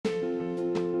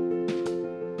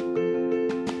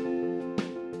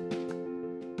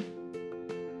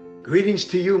Greetings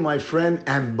to you, my friend,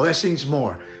 and blessings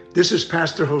more. This is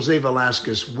Pastor Jose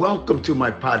Velasquez. Welcome to my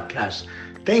podcast.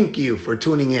 Thank you for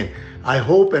tuning in. I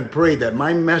hope and pray that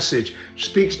my message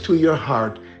speaks to your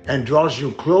heart and draws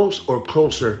you close or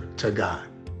closer to God.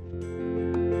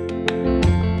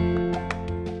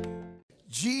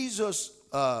 Jesus,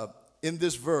 in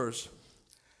this verse,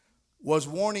 was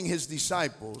warning his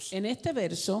disciples. En este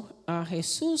verso, a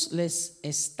Jesús les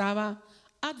estaba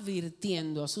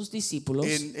advirtiendo a sus discípulos.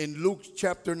 In Luke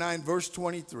chapter 9, verse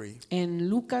 23. En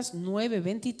Lucas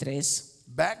 9:23.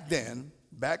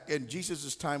 Back in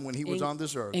Jesus' time when he was on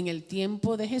this earth. En el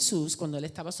tiempo de Jesús, cuando él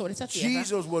estaba sobre esta tierra.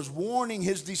 Jesus was warning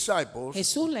his disciples.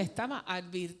 Jesús le estaba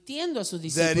advirtiendo a sus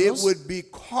That it discípulos would be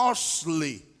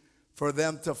costly for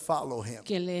them to follow him.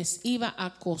 que les iba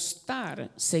a costar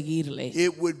seguirle.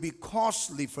 It would be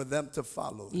costly for them to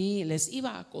follow him. Y les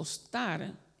iba a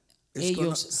costar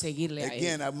ellos seguirle a él.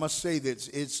 Again, I must say that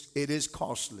it is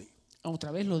costly.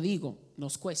 Otra vez lo digo,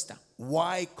 nos cuesta.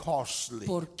 Why costly?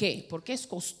 ¿Por qué? ¿Por qué es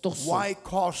costoso? Why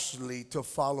costly to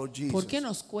follow Jesus? ¿Por qué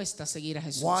nos cuesta seguir a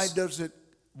Jesús?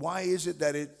 Why is it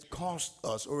that it costs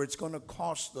us, or it's going to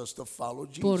cost us to follow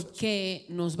Jesus? ¿Por qué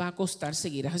nos va a costar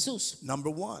seguir a Jesús?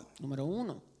 Number one, Número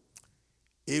uno,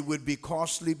 it would be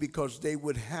costly because they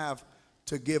would have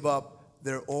to give up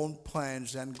their own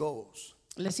plans and goals.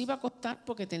 les iba a costar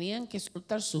porque tenían que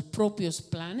soltar sus propios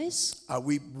planes. Are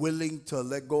we willing to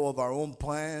let go of our own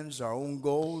plans, our own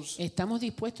goals? ¿Estamos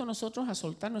dispuestos nosotros a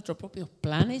soltar nuestros propios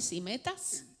planes y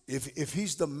metas? If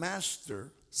he's the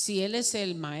master, Si Él es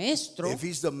el maestro, if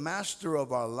he's the master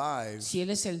of our lives, si Él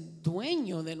es el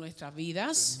dueño de nuestras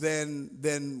vidas,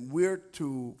 then we're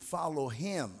to follow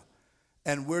him.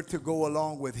 And we're to go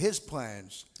along with his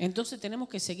plans, entonces tenemos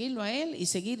que seguirlo a Él y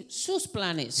seguir sus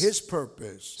planes, his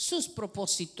purpose, sus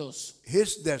propósitos,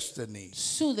 his destiny,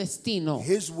 su destino,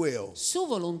 his will, su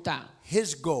voluntad,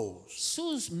 his goals.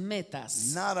 sus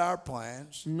metas. Not our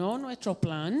plans, No nuestro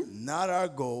plan, not our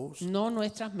goals. no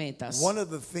nuestras metas. One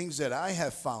of the things that I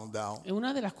have found out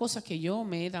Una de las cosas que yo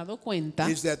me he dado cuenta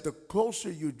is that the closer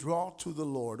you draw to the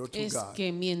Lord or to es God,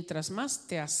 que mientras más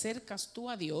te acercas tú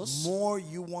a Dios, more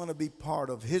you want to be part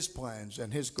of his plans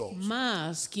and his goals.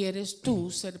 más quieres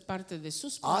tú ser parte de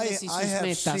sus I planes y sus have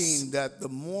metas. seen that the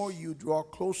more you draw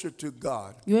closer to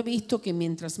God, Yo he visto que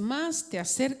mientras más te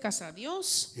acercas a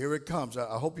Dios, here it comes.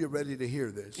 I hope you're ready to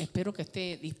hear this. espero que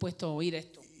esté dispuesto a oír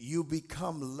esto. You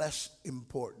become less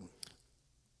important.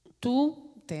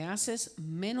 Tú te haces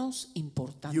menos You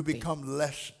importante. become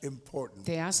less important.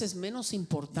 Te haces menos You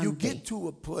importante. get to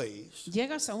a place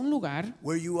Llegas a un lugar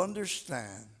where you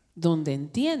understand donde that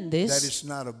entiendes it's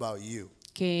not about you.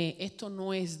 que esto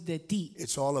no es de ti,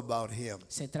 It's all about him.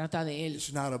 se trata de Él.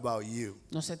 It's not about you.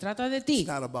 No se trata de It's ti,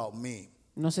 not about me.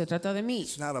 no se trata de mí,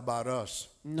 It's not about us.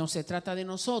 no se trata de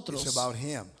nosotros, It's about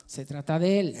him. se trata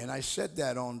de Él. And I said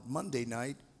that on Monday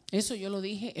night, Eso yo lo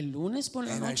dije el lunes por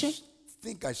la and I noche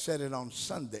think I said it on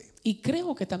Sunday. y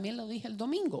creo que también lo dije el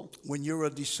domingo. When you're a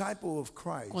disciple of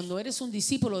Christ, Cuando eres un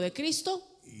discípulo de Cristo,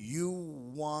 you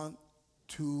want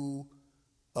to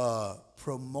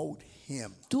promote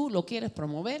him. tú lo quieres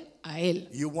promover a Él.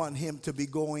 You want him to be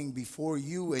going before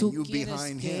you and Tú you quieres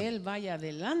behind que him. Él vaya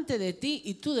delante de ti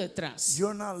y tú detrás.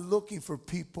 You're not looking for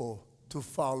people to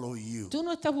follow you. Tú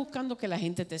no estás buscando que la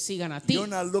gente te siga a ti. You're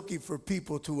not looking for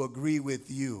people to agree with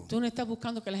you. Tú no estás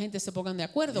buscando que la gente se pongan de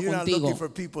acuerdo You're not contigo looking for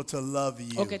people to love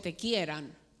o que you, te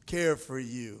quieran care for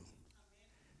you,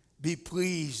 be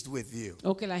pleased with you.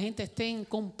 o que la gente estén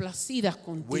complacidas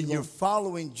When contigo. you're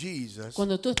following Jesus,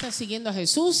 Cuando tú estás siguiendo a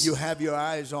Jesús, you have your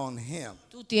eyes on him.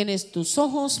 tú tienes tus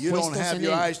ojos You don't puestos have en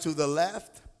your Él. eyes to the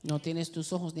left, No tienes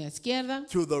tus ojos ni a la izquierda,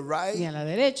 to the ni a right, la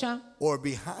derecha or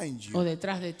behind o you.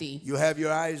 detrás de ti. You have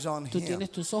your eyes on Tú him.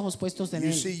 tienes tus ojos puestos en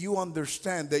You see, Él. you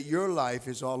understand that your life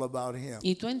is all about him.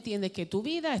 Y tú entiendes que tu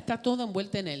vida está toda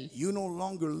envuelta en Él. You no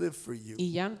longer live for you.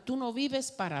 Y ya tú no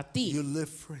vives para ti, You live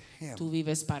for him. tú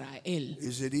vives para Él.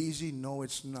 Is it easy? No,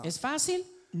 it's not. ¿Es fácil?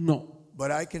 No. But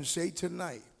I can say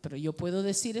tonight, Pero yo puedo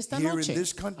decir esta Here in noche,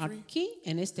 this country, aquí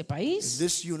en este in país,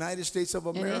 this United States of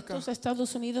en America, estos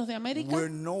Estados Unidos de América, we're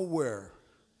nowhere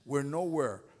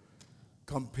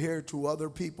compared to other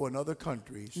people in other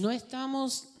countries. no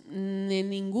estamos en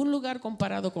ningún lugar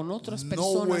comparado con otras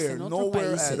personas en otros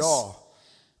Nowhere países. at all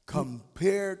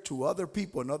compared to other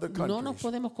people in other No nos countries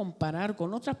podemos comparar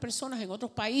con otras personas en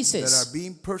otros that are países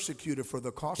being persecuted for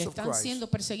the cause que of están Christ. siendo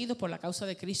perseguidos por la causa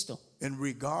de Cristo. in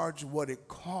regards what it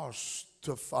costs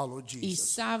to follow y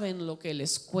Jesus. saben lo que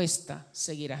les cuesta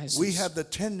seguir a Jesús. We have the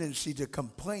tendency to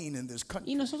complain in this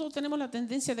country. Y nosotros tenemos la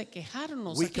tendencia de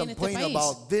quejarnos We aquí en este complain país.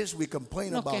 about this, we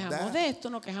complain Nos about quejamos that. de esto,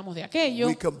 nos quejamos de aquello,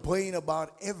 We complain about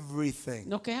everything.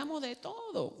 nos quejamos de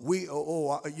todo.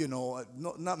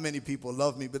 Not many people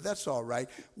love me, but that's all right.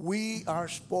 We are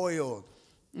spoiled.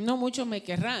 No muchos me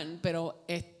querrán, pero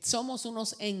somos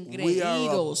unos We are a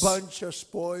engreídos. bunch of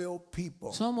spoiled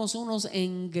people. Somos unos A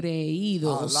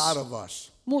engreídos. lot of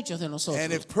us. Muchos de And nosotros.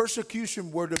 if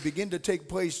persecution were to begin to take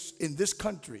place in this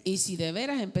country, Y si de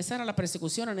veras empezara la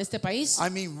persecución en este país, I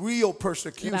mean real la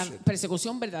persecution,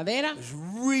 persecución verdadera, it's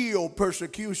real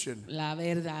persecution, la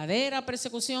verdadera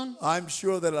persecución, I'm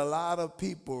sure that a lot of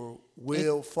people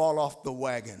will fall off the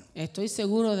wagon. estoy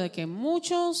seguro de que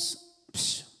muchos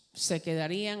se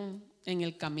quedarían en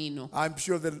el camino. I'm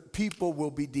sure that people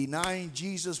will be denying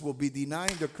Jesus, will be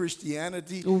denying the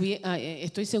Christianity,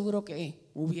 Estoy seguro que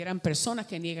hubieran personas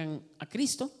que niegan a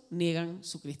Cristo, niegan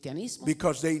su cristianismo,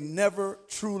 because they never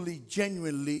truly,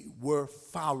 genuinely were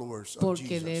followers of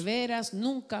porque de Jesus. veras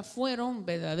nunca fueron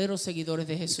verdaderos seguidores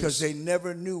de Because Jesús, they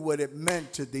never knew what it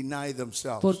meant to deny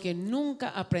themselves. porque nunca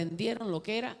aprendieron lo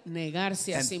que era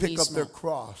negarse a And sí pick up mismo their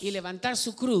cross y levantar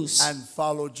su cruz and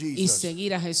follow y Jesus.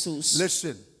 seguir a Jesús.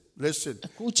 Listen.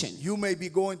 Escuchen, You may be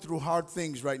going through hard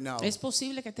things right now, es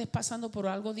posible que estés pasando por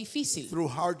algo difícil, through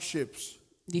hardships,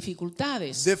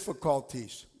 dificultades,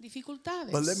 difficulties.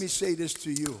 dificultades. But let me say this to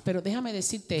you. Pero déjame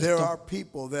decirte There esto. are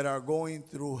people that are going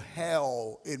through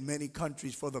hell in many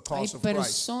countries for the Hay cause of Christ.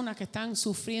 personas que están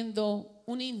sufriendo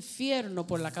un infierno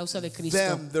por la causa de Cristo.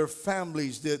 Them, their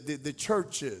families, the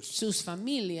churches, Sus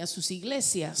familias, sus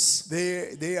iglesias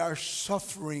they are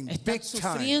suffering están big time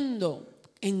sufriendo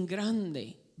en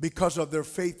grande because of their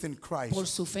faith in por Christ.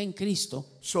 su fe en Cristo.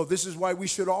 So this is why we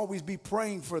should always be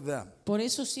praying for them. Por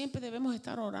eso siempre debemos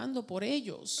estar orando por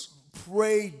ellos.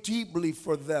 Pray deeply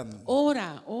for them.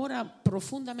 Ora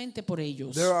profundamente por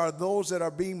ellos. There are those that are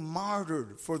being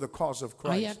martyred for the cause of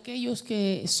Hay Christ. aquellos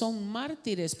que son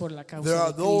mártires por la There causa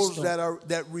are de those Cristo.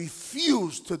 that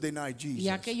refuse to deny Y Jesus.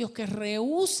 aquellos que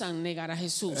rehúsan negar a And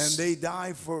Jesús. they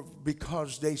die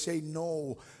because they say,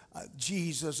 no,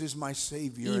 Jesus is my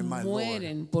Savior Y and my Lord.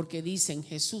 mueren porque dicen,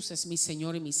 Jesús es mi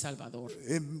Señor y mi Salvador.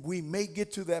 And we may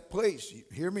get to that place.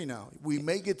 Hear me now. We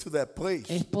may get to that place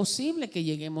Es posible que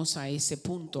lleguemos a ese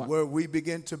punto where we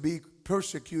begin to be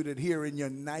persecuted here in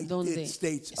United donde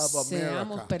States of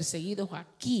seamos America. perseguidos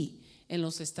aquí en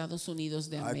los Estados Unidos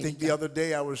de I think the América. other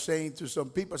day I was saying to some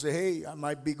people, I said, hey, I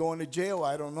might be going to jail.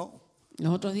 I don't know.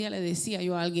 Los otros días le decía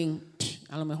yo a alguien,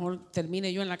 a lo mejor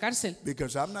termine yo en la cárcel,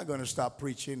 Because I'm not going to stop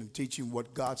preaching and teaching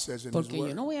what God says in His porque yo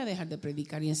Word. no voy a dejar de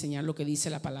predicar y enseñar lo que dice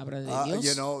la palabra de You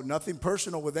Dios. know, nothing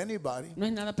personal with anybody, No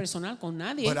es nada personal con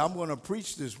nadie, but I'm going to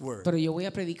preach this Word. pero yo voy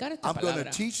a predicar esta I'm going to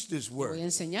palabra. teach this Yo voy a Word.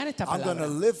 enseñar esta I'm going to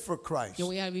palabra. live for Christ. Yo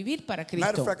voy a vivir para Matter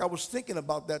Cristo. of fact, I was thinking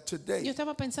about that Yo today.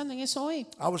 estaba pensando en eso hoy.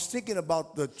 I was thinking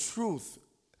about the truth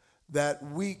that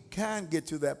we can get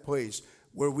to that place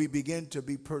where we begin to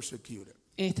be persecuted.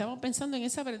 Estaba pensando en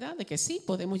esa verdad de que sí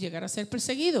podemos llegar a ser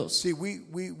perseguidos. See,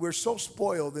 we're so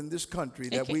spoiled in this country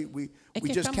that que- we es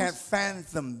que just can't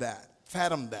estamos-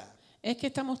 fathom that. Es que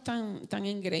estamos tan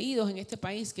engreídos en este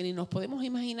país que ni nos podemos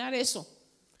imaginar eso.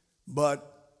 But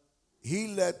He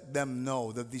let them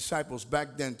know, the disciples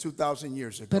back then, 2,000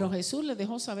 years Pero ago. Jesús les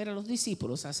dejó saber a los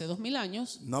discípulos hace 2000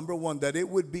 años, Number one, that it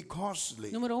would be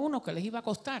costly número uno, que les iba a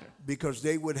costar. because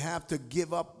they would have to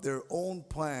give up their own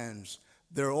plans,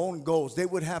 their own goals. They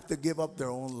would have to give up their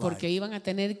own life. Porque iban a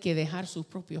tener que dejar sus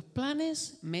propios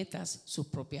planes, metas, sus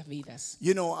propias vidas.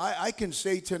 You know, I can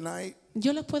say tonight,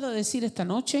 Yo les puedo decir esta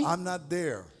noche I'm not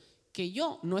there. que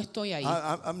yo no estoy ahí.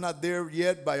 I'm not there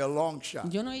yet by a long shot.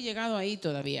 Yo no he llegado ahí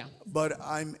todavía. But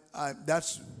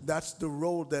that's the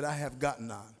road that I have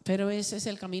gotten on. Pero ese es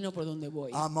el camino por donde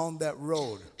voy. I'm on that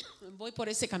road. Voy por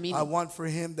ese I camino. want for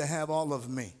Him to have all of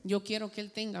me, Yo quiero que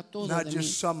Él tenga todo not de just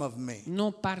mí. some of me,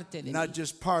 No parte de not mí.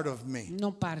 just part of me,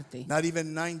 No parte. not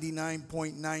even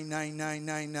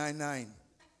 99.999999.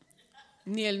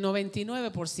 Ni el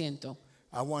 99%.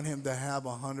 I want Him to have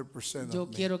 100% Yo of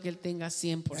me. quiero que Él tenga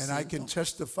And I can 100%.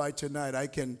 testify tonight. I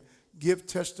can give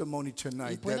testimony Y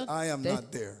tonight puedo, that I am te-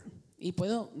 not there. y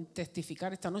puedo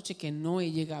testificar esta noche que no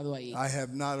he llegado ahí. I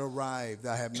have not arrived.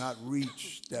 I have not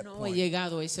reached that No he point.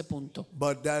 llegado a ese punto.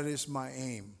 But that is my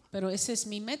aim. Pero esa es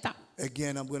mi meta.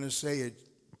 Again, I'm going to say it.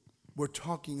 We're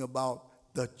talking about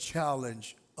the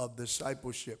challenge of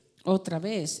discipleship. Otra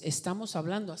vez estamos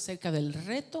hablando acerca del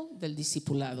reto del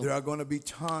discipulado. There are going to be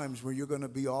times where you're going to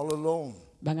be all alone.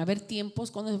 Van a haber tiempos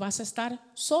cuando vas a estar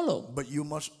solo. But you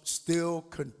must still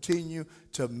continue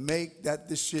to make that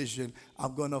decision.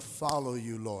 I'm going to follow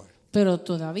you, Lord. Pero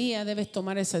todavía debes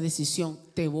tomar esa decisión.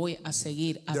 Te voy a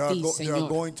seguir a ti, There are Señor.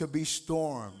 going to be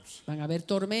storms. Van a haber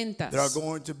tormentas. There are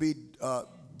going to be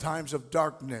times of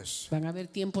darkness. Van a haber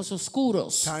tiempos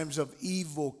oscuros. Times of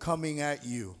evil coming at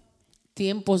you.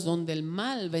 Tiempos donde el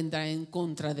mal vendrá en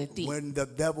contra de ti. When the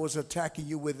devil's attacking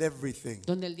you with everything.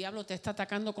 Donde el diablo te está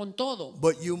atacando con todo.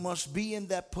 But you must be in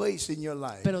that place in your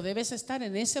life. Pero debes estar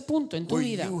en ese punto en tu Where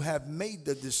vida. you have made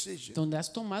the decision. Donde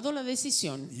has tomado la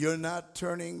decisión. You're not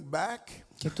turning back.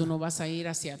 Que tú no vas a ir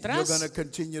hacia You're atrás. going to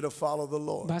continue to follow the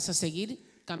Lord. Vas a seguir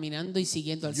caminando y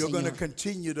siguiendo al You're going to Señor.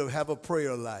 continue to have a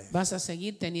prayer life. Vas a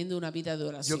seguir teniendo una vida de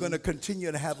You're going to oración.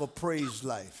 continue to have a praise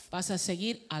life. Vas a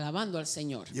seguir alabando al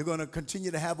Señor. You're going to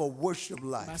continue to have a worship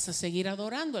life. Vas a seguir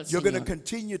adorando al You're going to Señor.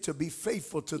 continue to be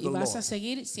faithful to Y the vas a Lord.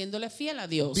 seguir siéndole fiel a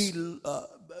Dios. Be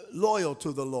loyal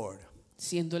to the Lord.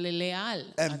 Siéndole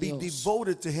leal a And be Dios.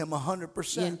 devoted to Him Y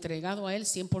 100%. entregado a Él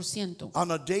 100%.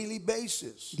 On a daily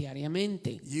basis,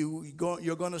 Diariamente.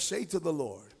 you're going to say to the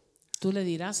Lord, Tú le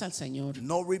dirás al Señor.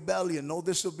 no rebellion, no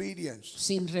disobedience.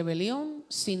 Sin rebelión,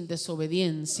 sin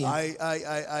desobediencia.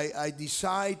 I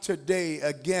decide today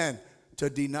again to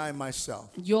deny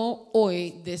myself. Yo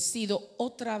hoy decido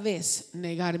otra vez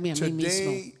negarme a mí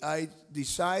mismo. Today I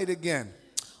decide again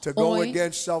to go Hoy-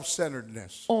 against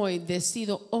self-centeredness, Hoy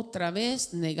decido otra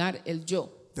vez negar el yo,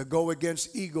 to go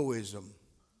against egoism,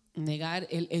 negar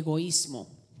el egoísmo,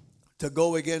 to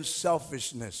go against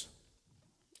selfishness,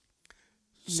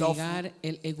 negar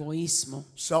el egoísmo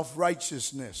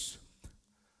self-righteousness,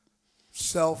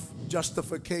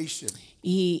 self-justification,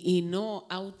 y no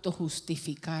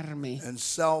autojustificarme and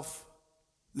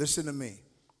listen to me,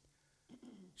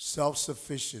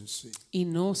 self-sufficiency. y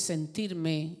no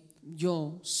sentirme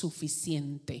yo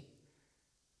suficiente.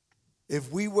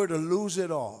 If we were to lose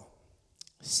it all,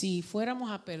 Si fuéramos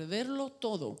a perderlo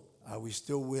todo, are we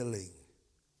still willing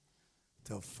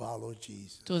to follow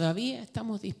Jesus, todavía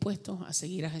estamos dispuestos a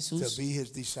seguir a to Jesús, be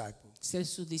His disciple? ser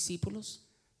sus discípulos.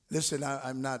 Listen,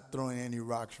 I'm not throwing any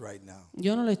rocks right now.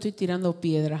 Yo no le estoy tirando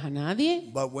piedras a nadie,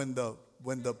 But when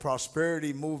the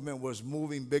prosperity movement was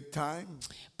moving big time,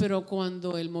 pero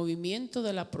cuando el movimiento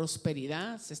de la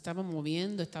prosperidad se estaba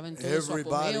moviendo, estaba en todo su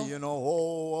everybody,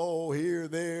 apogeo. here,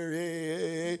 there,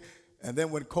 hey. And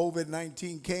then when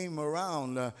COVID-19 came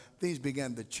around, things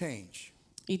began to change.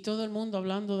 Y todo el mundo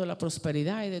hablando de la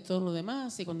prosperidad y de todo lo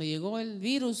demás. Y cuando llegó el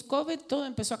virus COVID, todo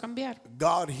empezó a cambiar.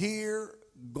 God here,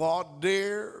 God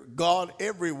there, God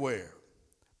everywhere.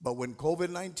 But when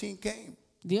COVID-19 came,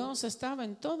 Dios estaba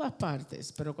en todas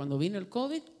partes, pero cuando vino el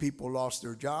COVID, people lost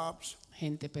their jobs.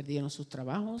 gente perdieron sus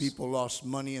trabajos, People lost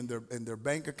money in their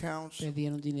bank accounts.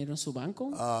 perdieron dinero en su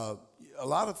banco, A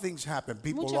lot of things happened.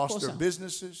 People Muchas lost their cosas.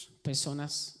 businesses.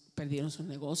 personas perdieron sus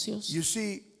negocios. You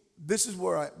see, this is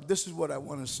what I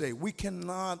want to say. We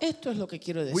cannot Esto es lo que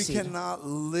quiero We decir. cannot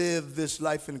live this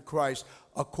life in Christ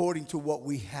according to what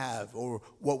we have or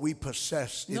what we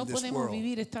possess No in this podemos world.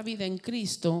 vivir esta vida en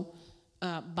Cristo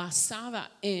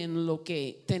basada en lo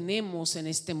que tenemos en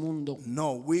este mundo.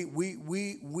 No,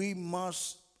 we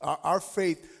must, our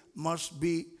faith must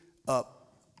be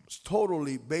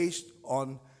totally based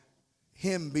on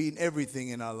Him being everything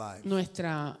in our lives.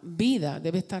 Nuestra vida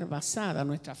debe estar basada,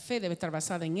 nuestra fe debe estar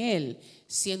basada en Él,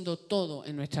 siendo todo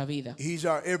en nuestra vida. He's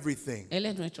our everything. Él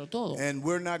es nuestro todo. And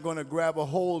we're not going to grab a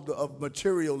hold of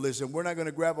materialism. We're not going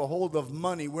to grab a hold of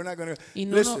money. We're not going to, Y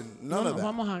listen, no none of nos that.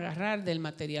 vamos a agarrar del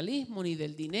materialismo ni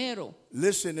del dinero.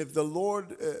 Listen, if the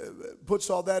Lord puts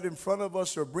all that in front of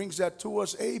us or brings that to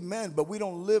us, amen. But we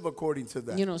don't live according to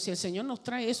that. Si el Señor nos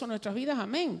trae eso a nuestras vidas,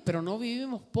 amén. Pero no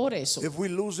vivimos por eso. If we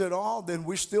lose it all, then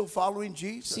we're still following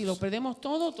Jesus. Si lo perdemos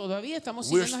todo, todavía estamos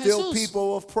We're siguiendo a still Jesús.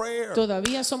 people of prayer.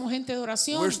 Todavía somos gente de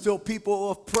oración. We're still people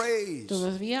of praise.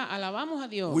 Todavía alabamos a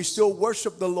Dios. We still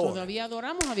worship the Lord. Todavía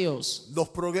adoramos a Dios. Los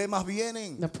problemas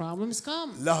vienen. The problems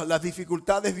come. Las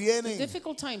dificultades vienen.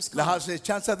 Difficult times come. Las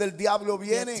acechanzas del diablo The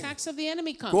vienen. attacks of the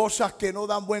enemy come. Cosas que no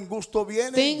dan buen gusto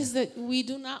vienen. Things that we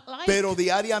do not like. Pero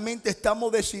diariamente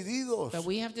estamos decididos But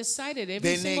we have decided every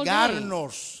de single day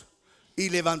negarnos y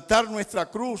levantar nuestra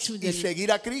cruz To y den-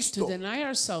 seguir a to Cristo. deny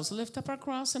ourselves, lift up our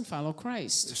cross and follow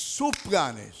Christ. Sus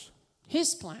planes,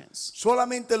 His plans.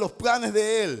 solamente los planes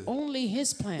de Él, Only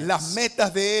His plans. las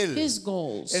metas de His Él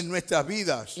goals en nuestras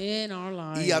vidas in our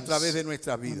lives. y a través de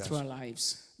nuestras and vidas. through our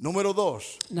lives. Número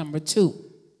 2, Number 2.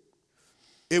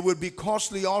 it would be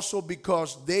costly also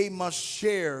because they must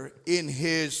share in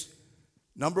His,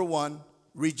 number 1,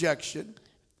 rejection.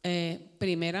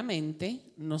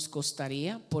 Primeramente nos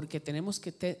costaría porque tenemos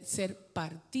que ser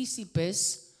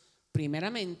partícipes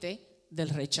Primeramente, del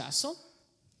rechazo.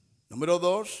 Número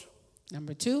 2,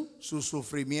 Number 2, su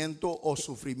sufrimiento o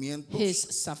sufrimientos. his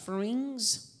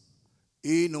sufferings.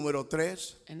 Y número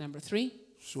 3, And number 3,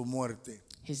 su muerte.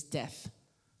 his death.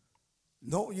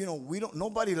 No,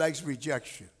 nobody likes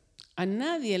rejection. A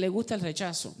nadie le gusta el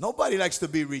rechazo. Nobody likes to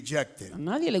be rejected. A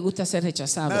nadie le gusta ser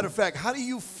rechazado. Matter of fact, how do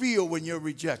you feel when you're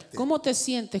rejected? ¿Cómo te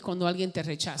sientes cuando alguien te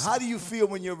rechaza? How do you feel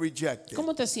when you're rejected?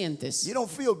 ¿Cómo te sientes? You don't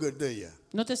feel good, do you?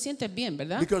 No te sientes bien,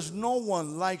 ¿verdad? Because no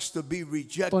one likes to be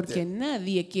Porque rejected.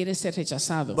 nadie quiere ser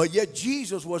rechazado. But yet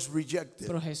Jesus was rejected.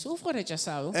 Pero Jesús fue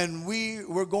rechazado. And we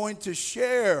were going to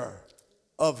share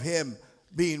of him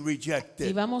being Y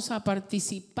rejected. vamos a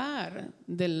participar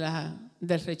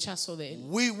del rechazo de él.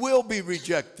 We will be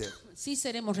rejected. Sí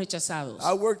seremos rechazados.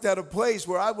 I worked at a place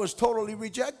where I was totally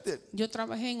rejected Yo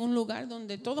trabajé en un lugar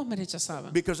donde todos me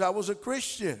rechazaban because I was a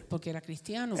Christian porque era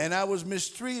cristiano. and I was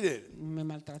mistreated Me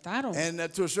maltrataron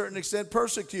and to a certain extent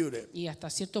persecuted y hasta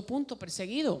cierto punto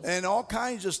perseguido. and all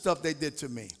kinds of stuff they did to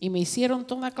me Y me hicieron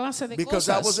toda clase de because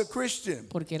I was a cosas Christian.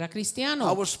 porque era I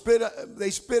cristiano. was they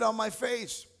spit on my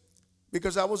face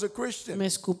because I was a Christian. Me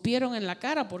escupieron en la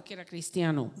cara porque era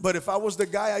cristiano. But if I was the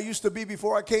guy I used to be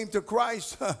before I came to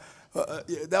Christ,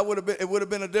 it would have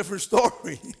been a different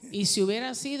story. Y si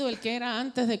hubiera sido el que era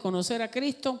antes de conocer a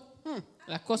Cristo,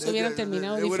 las cosas hubieran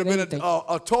terminado It would have been diferente.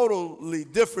 a totally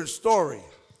different story.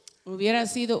 Hubiera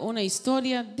sido una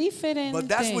historia But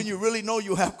that's when diferente. you really know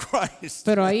you have Christ.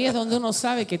 Pero ahí es donde uno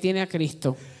sabe que tiene a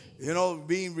Cristo. You know,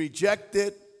 being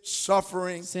rejected,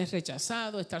 suffering, Ser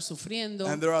rechazado, estar sufriendo.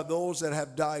 and there are those that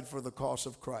have died for the cause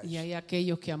of Christ. Y hay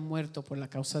aquellos que han muerto por la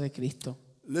causa de Cristo.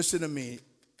 Listen to me.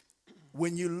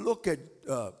 When you look at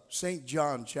St.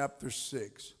 John chapter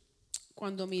 6,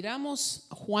 Cuando miramos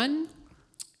Juan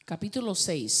capítulo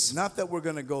 6, not that we're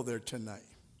going to go there tonight,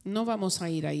 no vamos a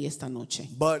ir ahí esta noche.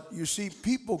 but you see,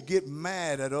 people get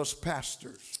mad at us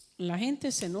pastors La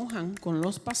gente se enojan con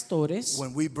los pastores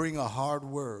when we bring a hard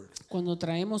word. cuando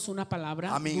traemos una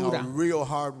palabra I mean, a dura. real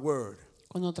hard word.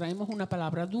 Cuando traemos una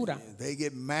palabra dura, They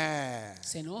get mad.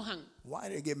 se enojan. Why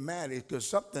they get mad? It's because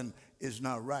something is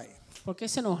not right. ¿Por qué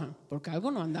se enojan? Porque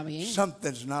algo no anda bien.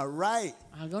 Something's not right.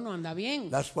 Algo no anda bien.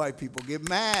 That's why people get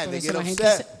mad. Por They eso, get la gente se,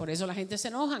 upset. por eso la gente se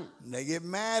enojan. They get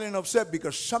mad and upset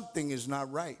because something is not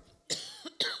right.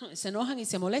 Se enojan y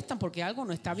se molestan porque algo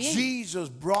no está bien. Jesus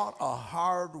brought a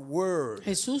hard word.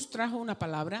 Jesús trajo una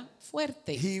palabra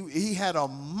fuerte. He had a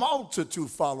multitude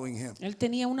following him. Él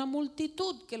tenía una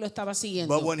multitud que lo estaba But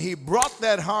siguiendo. when he brought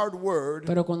that hard word,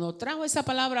 Pero cuando trajo esa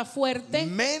palabra fuerte,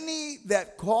 many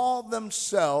that call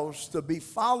themselves to be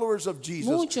followers of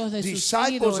Jesus, muchos de sus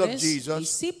disciples of seguidores, Jesus,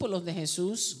 discípulos de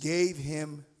Jesús, gave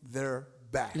him their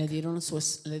back. le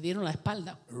dieron la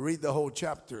espalda. Read the whole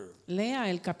chapter. Lea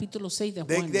el capítulo 6 de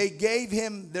Juan. They gave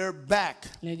him their back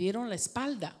Le dieron la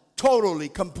espalda totally,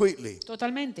 completely.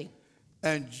 totalmente.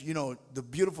 And you know, the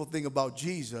beautiful thing about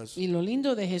Jesus Y lo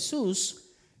lindo de Jesús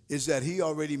is that he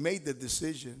already made the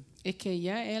decision. es que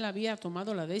ya él había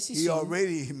tomado la He decisión,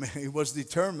 he was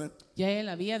determined ya él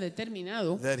había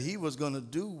determinado that he was going to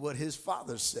do what his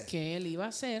father said. que él iba a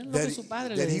hacer lo que That, su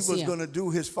padre le that he was decía. going to do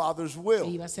his father's Que will.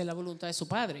 iba a hacer la voluntad de su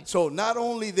padre. So not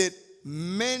only that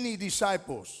many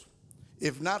disciples,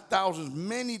 if not thousands,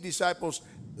 many disciples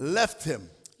left him,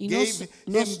 Y gave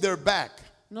him their back.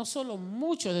 No solo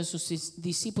muchos de sus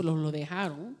discípulos lo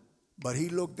dejaron, But he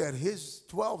looked at his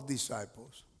 12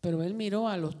 disciples, pero él miró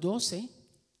a los 12,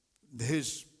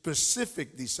 his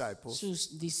specific disciples,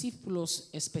 sus discípulos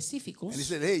específicos, and he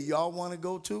said, hey, y'all want to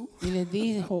go too? y les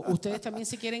dijo, ¿ustedes también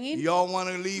se quieren ir? Y'all want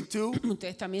to leave too?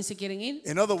 ¿Ustedes también se quieren ir?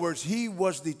 In other words, he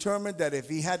was determined that if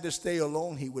he had to stay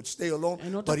alone, he would stay alone,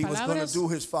 En otras but he was going to palabras, do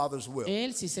his father's will.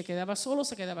 Él, si se quedaba solo,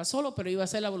 pero iba a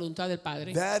hacer la voluntad del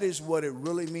Padre. That is what it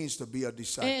really means to be a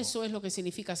disciple. Eso es lo que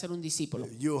significa ser un discípulo.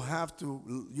 You have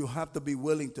to be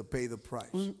willing to pay the price.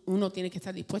 Uno tiene que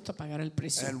estar dispuesto a pagar el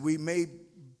precio. And we may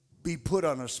be put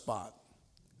on a spot.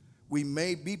 We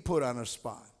may be put on a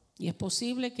spot. Y es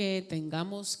posible que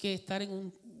tengamos que estar en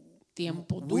un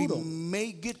tiempo We duro.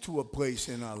 may get to a place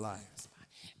in our life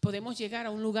Podemos llegar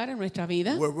a un lugar en nuestra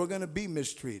vida where we're going to be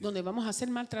mistreated, donde vamos a ser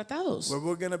maltratados, where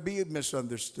we're going to be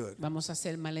misunderstood, vamos a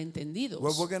ser malentendidos,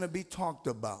 where we're going to be talked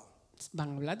about, van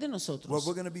a hablar de where nosotros,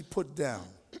 we're going to be put down.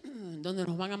 donde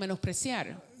nos van a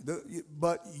menospreciar.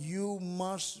 But you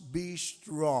must be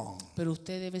strong Pero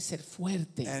usted debe ser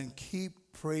fuerte and keep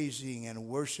praising and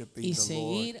worshiping y the Lord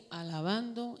seguir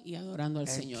alabando y adorando al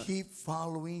and Señor. keep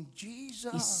following Y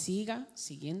Jesus. siga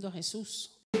siguiendo a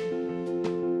Jesús.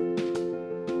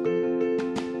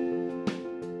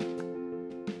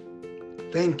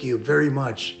 Thank you very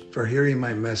much for hearing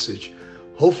my message.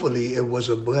 Hopefully, it was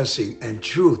a blessing and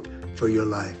truth for your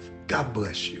life. God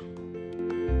bless you.